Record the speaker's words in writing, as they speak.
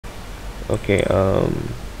Okay,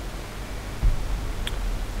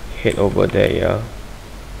 head over there, yeah.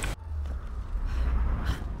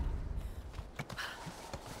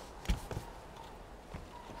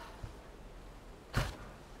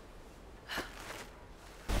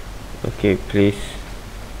 Okay, please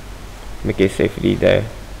make it safely there.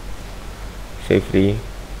 Safely.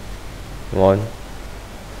 Come on.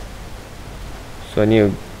 So I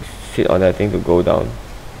need to sit on that thing to go down.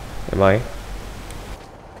 Am I?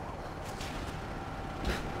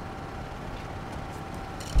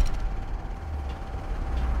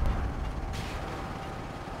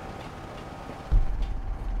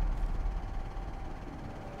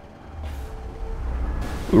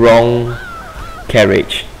 Wrong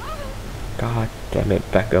carriage. God damn it,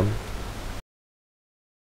 Beckham.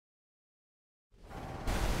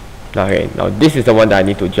 Okay, now this is the one that I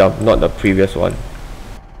need to jump, not the previous one.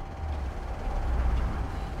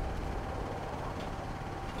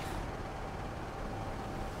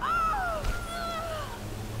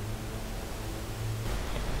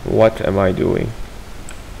 What am I doing?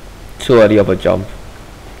 Too early of a jump.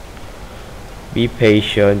 Be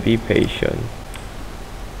patient, be patient.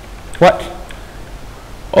 What?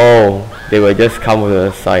 Oh, they will just come to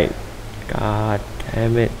the side. God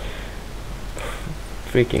damn it.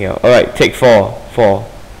 Freaking out. Alright, take 4.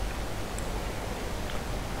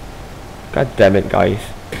 God damn it, guys.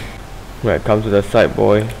 Right, come to the side,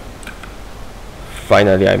 boy.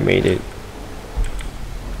 Finally, I made it.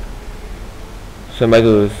 So am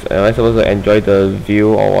I supposed to enjoy the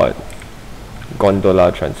view or what?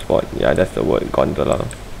 Gondola transport. Yeah, that's the word, gondola.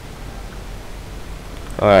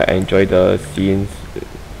 Alright, enjoy the scenes.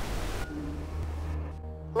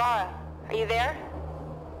 Lara, are you there?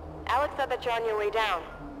 Alex said that you're on your way down.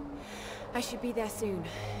 I should be there soon.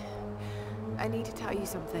 I need to tell you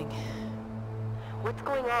something. What's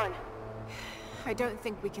going on? I don't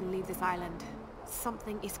think we can leave this island.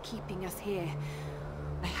 Something is keeping us here.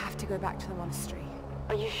 I have to go back to the monastery.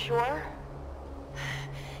 Are you sure?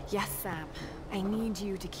 Yes, Sam. I need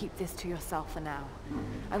you to keep this to yourself for now.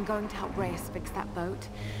 I'm going to help Reyes fix that boat,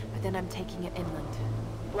 but then I'm taking it inland.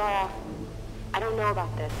 Lara, I don't know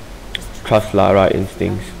about this. Trust Lara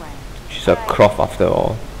instincts. She's a Croft after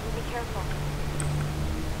all. Be careful.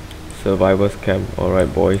 Survivors camp.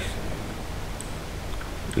 Alright, boys.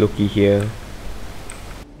 Looky here.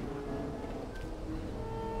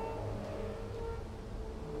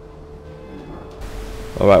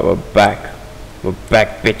 Alright, we're back. We're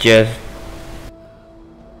back, bitches.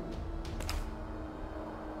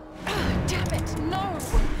 Damn it, no!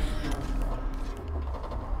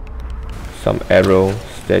 Some arrow,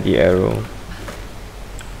 steady arrow.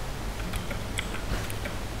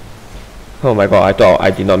 Oh my god, I thought I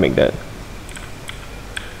did not make that.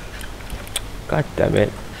 God damn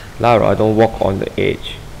it. Lara, don't walk on the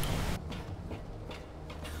edge.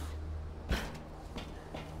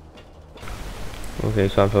 Okay,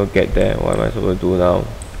 so I'm supposed to get there. What am I supposed to do now?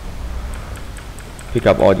 Pick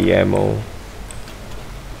up all the ammo.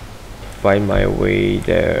 Find my way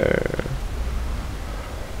there.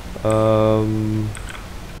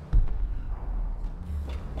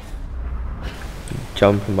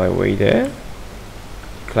 Jump my way there.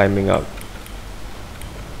 Climbing up.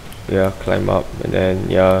 Yeah, climb up. And then,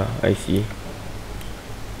 yeah, I see.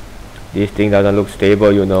 This thing doesn't look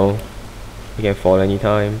stable, you know. You can fall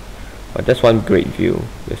anytime. But that's one great view,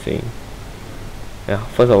 just saying. Yeah,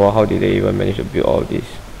 first of all, how did they even manage to build all this?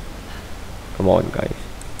 Come on, guys.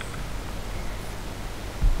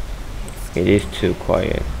 It is too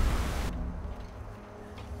quiet.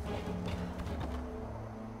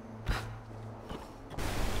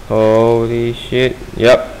 Holy shit.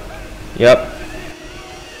 Yep. Go!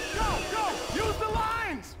 Use the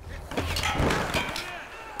lines!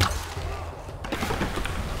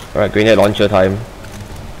 Alright, grenade launcher time.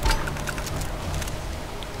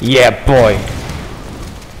 Yeah, boy.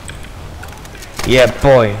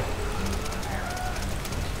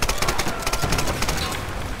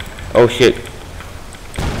 Oh shit.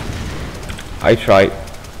 I tried.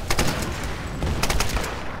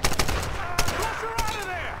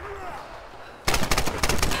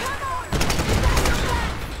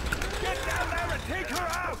 Get down there and take her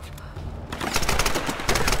out!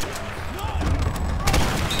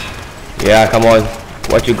 Yeah, come on.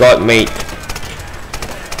 What you got, mate?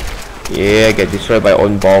 Yeah, get destroyed by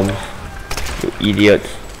own bombs. You idiots.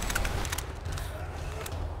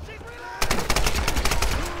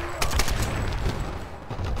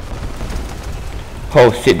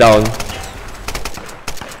 Oh, sit down.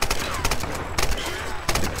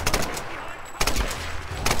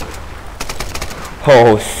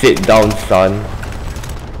 Oh, sit down, son.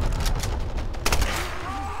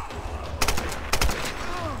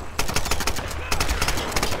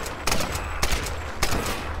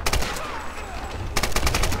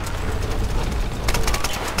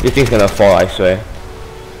 This thing's gonna fall, I swear.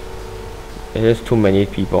 There's just too many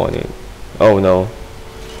people on it. Oh no.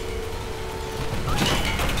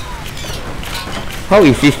 How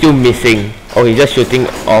is he still missing? Oh, he's just shooting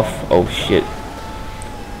off. Oh shit.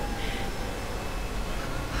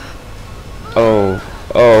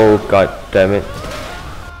 Oh god damn it.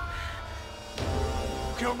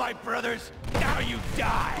 Kill my brothers, now you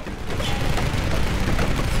die!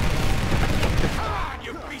 Come on,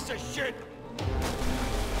 you piece of shit!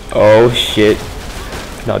 Oh shit.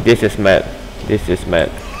 Now this is mad. This is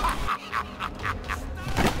mad.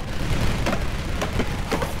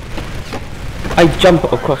 I jump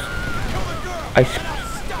across. I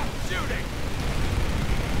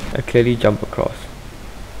clearly jump across.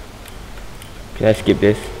 Can I skip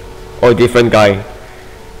this? Oh, different guy.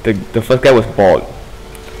 The first guy was bald.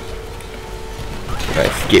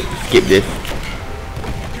 Alright, skip this.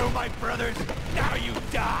 Kill my brothers, now you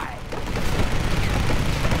die!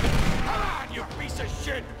 Come on, you piece of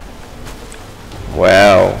shit!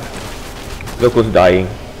 Wow. Look who's dying.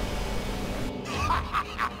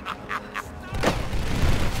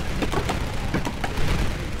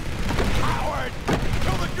 Howard!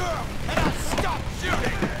 Kill the girl, and I'll stop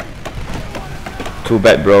shooting! Too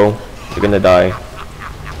bad, bro. You're gonna die.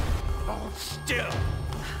 Hold still!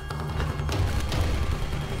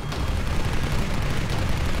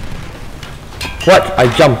 What? I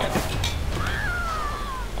jumped.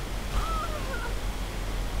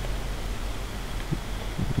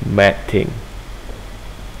 Mad thing.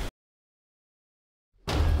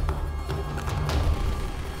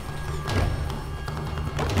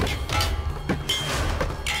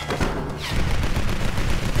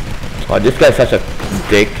 Oh, this guy's such a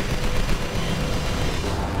dick.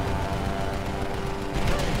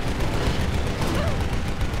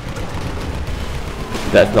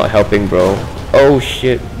 That's not helping, bro. Oh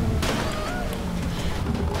shit.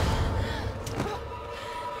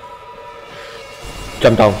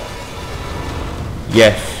 Jump down.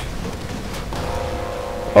 Yes.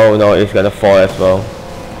 Oh no, it's gonna fall as well.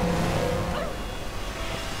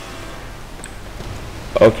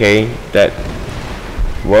 Okay, that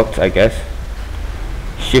worked, I guess.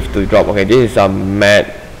 Shift to drop. Okay, this is a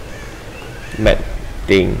mad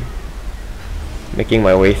thing. Making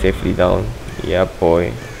my way safely down. Yeah,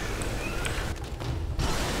 boy.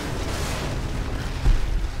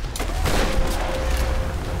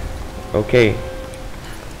 Okay.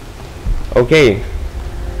 Okay.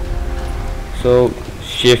 So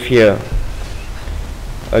shift here.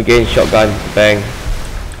 Again, shotgun. Bang.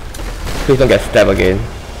 Please don't get stabbed again.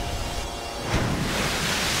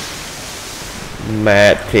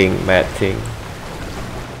 Mad thing, mad thing.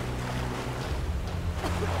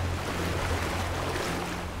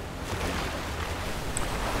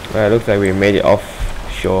 Well, looks like we made it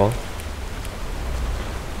offshore.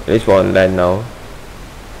 At least we're on land now.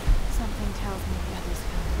 Something tells me the others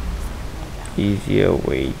found an Easier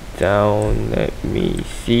way down. Let me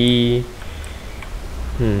see.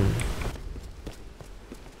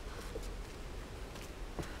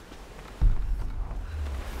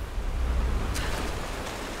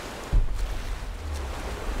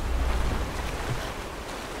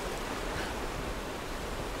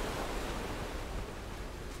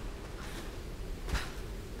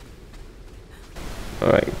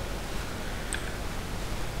 Alright.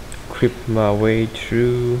 Creep my way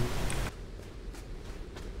through.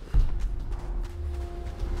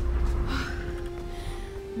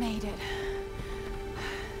 Made it.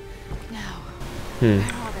 Now, where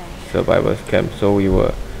are they? Survivors camp. So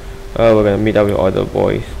we're gonna meet up with all the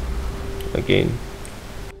boys again.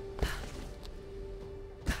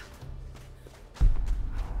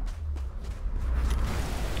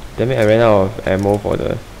 Damn it, I ran out of ammo for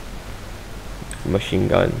the machine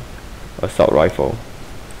gun, assault rifle,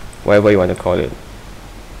 whatever you want to call it.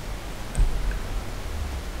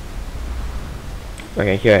 I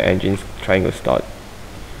can hear engines trying to start,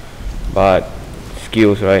 but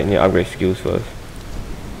skills, right? Need to upgrade skills first.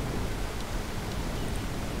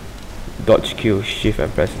 Dodge Q, shift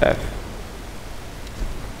and press F.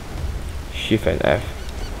 Shift and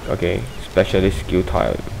F. Okay, specialist skill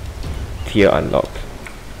tile tier unlocked.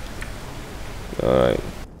 Alright.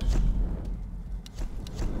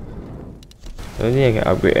 I don't think I can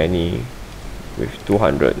upgrade any with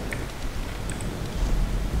 200.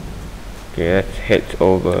 Okay, let's head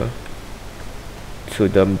over to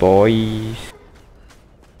the boys.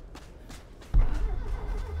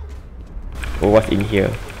 Oh, what's in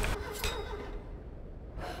here?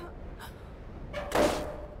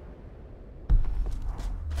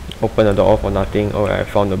 Open the door for nothing. Oh, I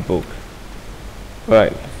found a book.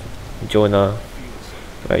 Alright, Jonah.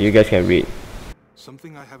 Alright, you guys can read.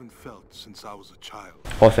 Something I haven't felt since I was a child.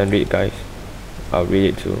 Pause and read, guys. I'll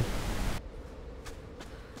read it too.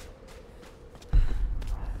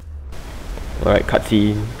 Alright,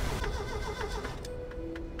 cutscene.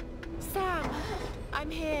 Sam,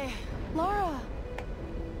 I'm here. Lara.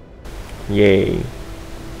 Yay.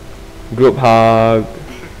 Group hug.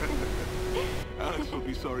 Alex will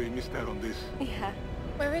be sorry he missed out on this. Yeah.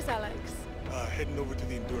 Where is Alex? Heading over to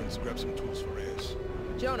the Endurance to grab some tools for Reyes.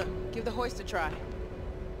 Jonah, give the hoist a try.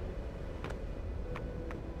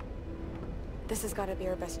 This has got to be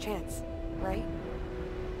our best chance, right?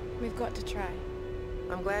 We've got to try.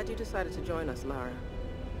 I'm glad you decided to join us, Lara.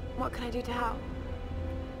 What can I do to help?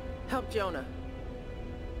 Help Jonah.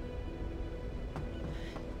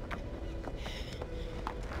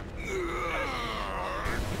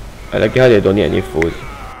 I like how they don't need any food.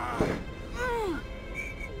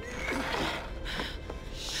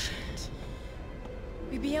 Shit.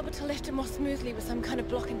 We'd be able to lift him more smoothly with some kind of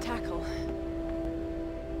block and tackle.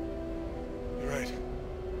 You're right.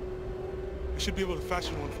 I should be able to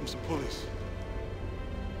fashion one from some pulleys.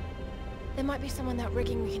 There might be some on that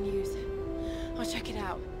rigging we can use. I'll check it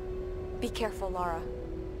out. Be careful, Lara.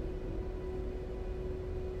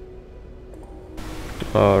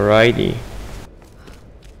 Alrighty.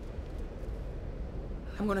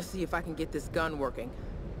 I'm gonna see if I can get this gun working.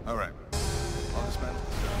 Alright. I'll dismantle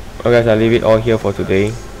this. Okay guys, I'll leave it all here for today.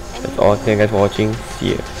 That's all. Thank you guys for watching.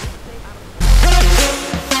 See ya.